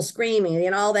 people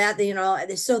screaming, all that,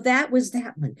 so that was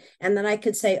that one. And then I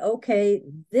could say, okay,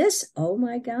 oh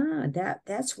my God,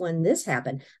 that's when this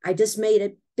happened. I just made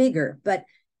it bigger, but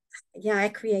yeah, I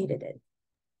created it.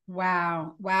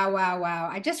 Wow.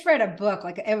 I just read a book,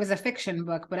 like it was a fiction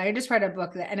book, but I just read a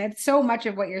book and it's so much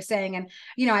of what you're saying. And,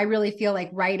 I really feel like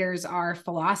writers are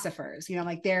philosophers,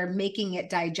 like they're making it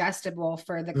digestible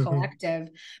for the collective,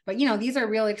 but, these are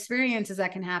real experiences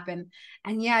that can happen.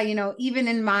 And yeah, even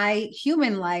in my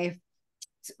human life,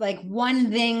 like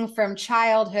one thing from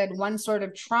childhood, one sort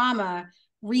of trauma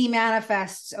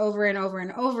remanifests over and over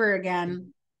and over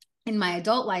again in my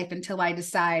adult life until I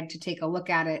decide to take a look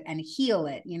at it and heal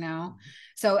it,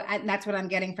 So that's what I'm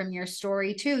getting from your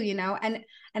story too, and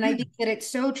I think that it's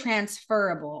so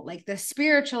transferable, like the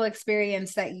spiritual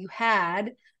experience that you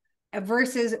had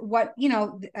versus what,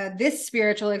 this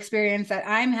spiritual experience that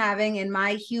I'm having in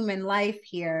my human life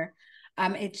here.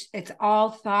 It's all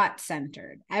thought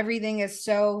centered. Everything is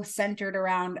so centered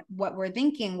around what we're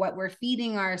thinking, what we're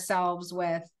feeding ourselves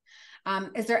with.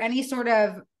 Is there any sort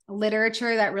of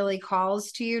literature that really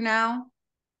calls to you now?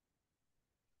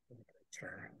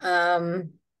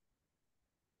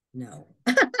 No.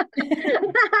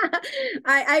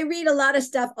 I read a lot of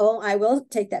stuff. Oh, I will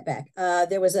take that back.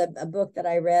 There was a book that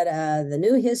I read, The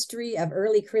New History of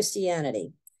Early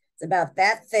Christianity. It's about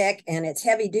that thick and it's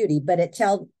heavy duty, but it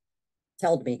told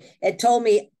me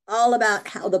all about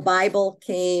how the Bible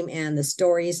came and the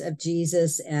stories of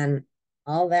Jesus and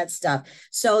all that stuff,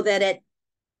 so that it,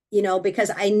 because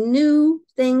I knew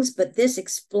things, but this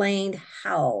explained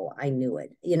how I knew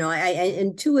it. I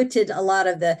intuited a lot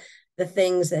of the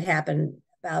things that happened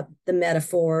about the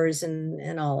metaphors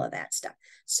and all of that stuff.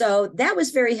 So that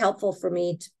was very helpful for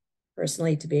me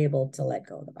personally to be able to let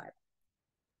go of the Bible.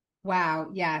 Wow.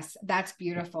 Yes, that's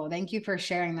beautiful. Thank you for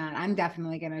sharing that. I'm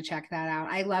definitely going to check that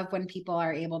out. I love when people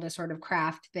are able to sort of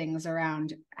craft things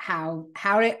around how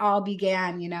it all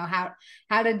began,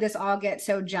 how did this all get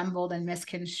so jumbled and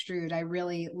misconstrued? I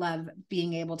really love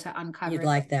being able to uncover. You'd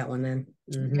like that one then.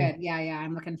 Good. Yeah.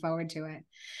 I'm looking forward to it.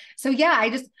 So yeah,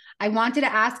 I wanted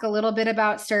to ask a little bit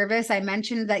about service. I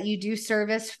mentioned that you do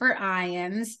service for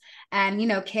IANDS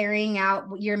and, carrying out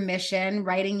your mission,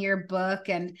 writing your book.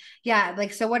 And yeah,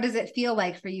 like, so what does it feel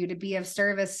like for you to be of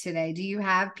service today? Do you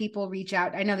have people reach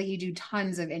out? I know that you do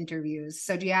tons of interviews.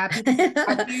 So do you have people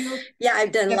talk to you? Yeah,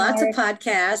 I've done lots of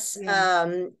podcasts.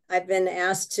 Yeah. I've been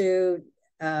asked to,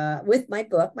 with my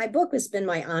book has been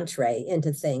my entree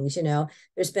into things.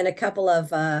 There's been a couple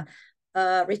of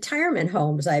retirement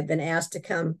homes I've been asked to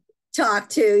come talk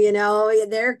to.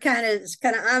 They're kind of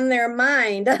on their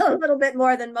mind a little bit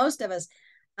more than most of us.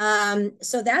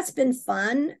 So that's been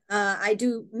fun. I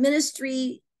do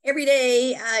ministry every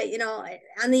day,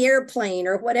 on the airplane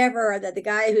or whatever, that the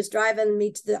guy who's driving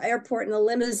me to the airport in the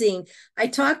limousine, I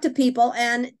talk to people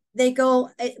and they go,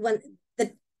 when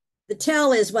the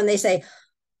tell is when they say,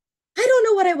 I don't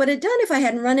know what I would have done if I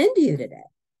hadn't run into you today.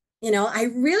 I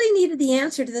really needed the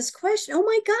answer to this question. Oh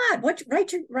my God,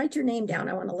 write your name down.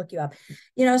 I want to look you up.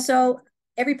 So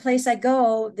every place I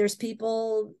go, there's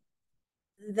people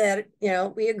that,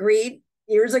 we agreed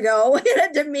years ago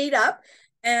to meet up.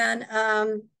 And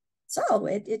so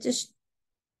it just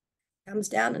comes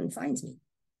down and finds me.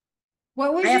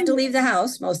 I have to leave the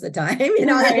house most of the time, right.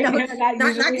 Not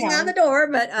knocking on the door,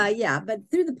 but yeah, but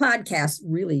through the podcast,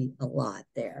 really a lot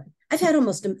there. I've had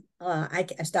almost, I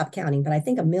stopped counting, but I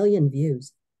think 1 million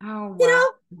views. Oh, wow.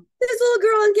 This little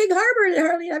girl in Gig Harbor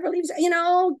hardly ever leaves,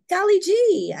 golly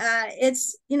gee,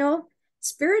 it's,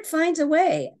 spirit finds a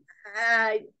way.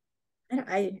 I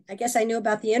guess I knew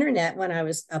about the internet when I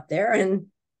was up there, and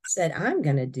said, I'm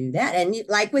going to do that. And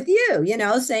like with you,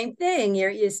 same thing.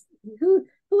 Who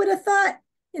would have thought,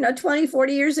 20,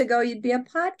 40 years ago, you'd be a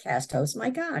podcast host? My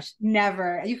gosh.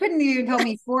 Never. You couldn't even tell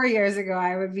me 4 years ago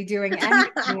I would be doing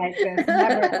anything like this.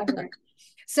 Never, ever.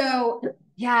 So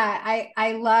yeah,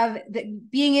 I love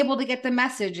that, being able to get the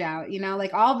message out,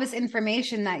 like all this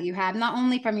information that you have, not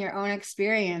only from your own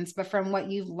experience, but from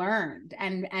what you've learned,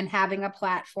 and having a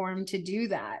platform to do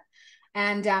that.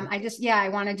 And I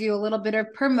want to do a little bit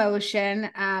of promotion.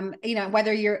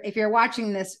 Whether if you're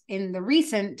watching this in the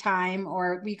recent time,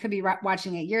 or we could be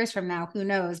watching it years from now, who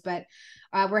knows? But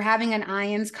we're having an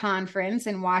IANDS conference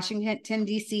in Washington,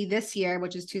 D.C. this year,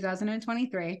 which is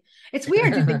 2023. It's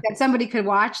weird to think that somebody could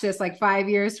watch this like 5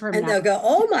 years from now. And they'll go,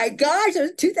 oh my gosh, it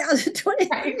was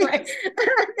 2023. Right.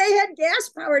 They had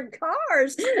gas-powered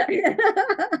cars.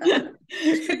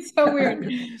 It's so weird.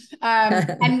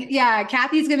 And yeah,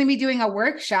 Kathy's going to be doing a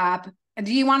workshop.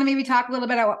 Do you want to maybe talk a little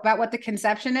bit about what the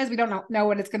conception is? We don't know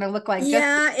what it's going to look like.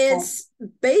 Yeah, it's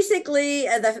basically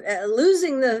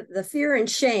losing the fear and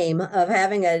shame of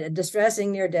having a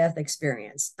distressing near-death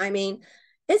experience. I mean,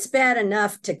 it's bad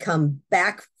enough to come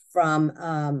back from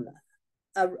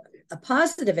a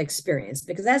positive experience,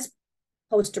 because that's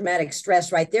post-traumatic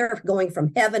stress right there, going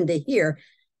from heaven to here.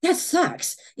 That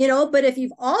sucks, but if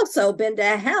you've also been to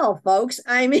hell, folks,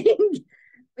 I mean,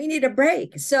 we need a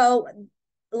break. So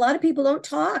a lot of people don't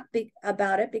talk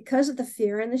about it because of the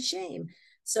fear and the shame.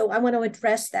 So I want to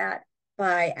address that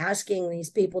by asking these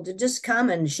people to just come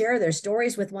and share their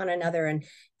stories with one another,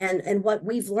 and what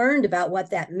we've learned about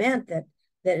what that meant, that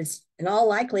it's in all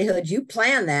likelihood, you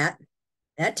plan that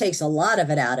takes a lot of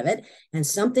it out of it, and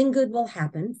something good will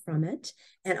happen from it,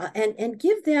 and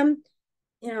give them,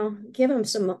 give them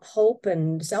some hope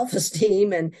and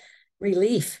self-esteem and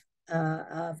relief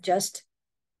of just,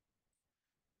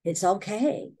 it's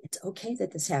okay. It's okay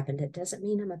that this happened. It doesn't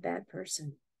mean I'm a bad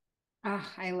person. Oh,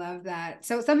 I love that.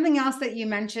 So something else that you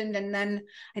mentioned, and then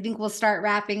I think we'll start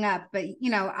wrapping up, but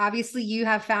obviously you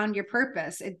have found your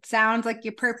purpose. It sounds like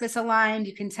your purpose aligned.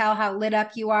 You can tell how lit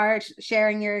up you are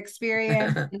sharing your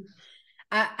experience.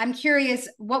 I'm curious,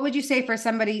 what would you say for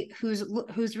somebody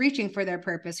who's reaching for their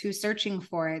purpose, who's searching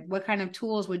for it? What kind of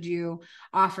tools would you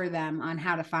offer them on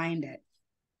how to find it?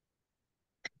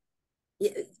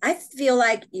 I feel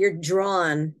like you're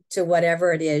drawn to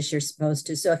whatever it is you're supposed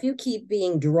to. So if you keep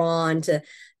being drawn to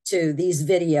these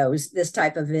videos, this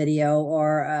type of video,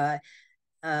 or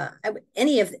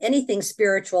anything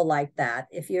spiritual like that,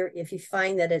 if you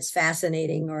find that it's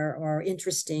fascinating or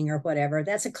interesting or whatever,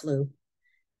 that's a clue.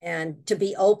 And to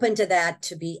be open to that,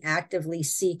 to be actively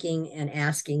seeking and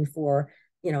asking for,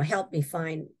 help me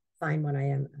find what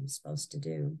I'm supposed to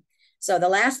do. So the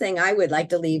last thing I would like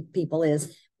to leave people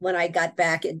is, when I got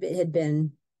back, it had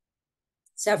been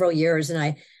several years,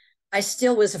 and I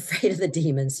still was afraid of the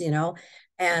demons,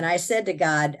 and I said to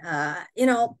God, I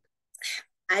don't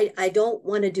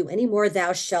want to do any more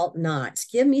thou shalt nots.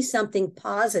 Give me something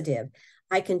positive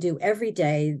I can do every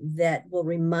day that will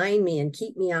remind me and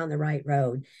keep me on the right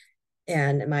road.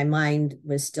 And my mind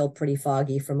was still pretty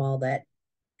foggy from all that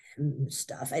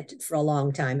stuff. For a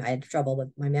long time, I had trouble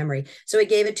with my memory. So he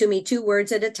gave it to me 2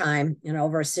 words at a time,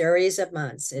 over a series of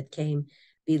months. It came: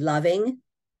 be loving,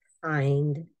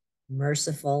 kind,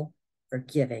 merciful,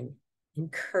 forgiving,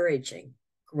 encouraging,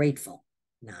 grateful,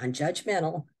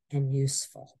 non-judgmental, and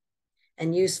useful.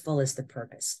 And useful is the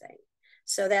purpose thing.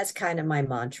 So that's kind of my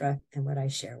mantra and what I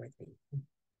share with people.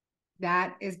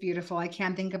 That is beautiful. I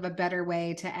can't think of a better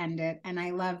way to end it. And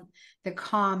I love the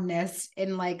calmness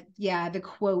in the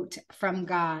quote from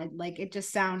God. Like, it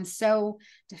just sounds so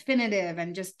definitive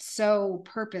and just so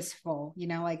purposeful,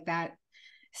 like that.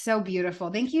 So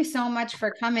beautiful. Thank you so much for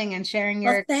coming and sharing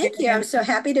your thank you. I'm so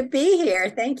happy to be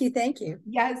here. Thank you.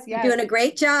 Yes. You're doing a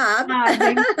great job.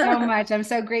 Thank you so much. I'm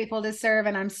so grateful to serve,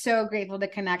 and I'm so grateful to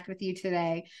connect with you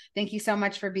today. Thank you so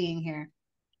much for being here.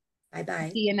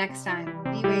 Bye-bye. See you next time.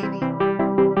 Be wavy.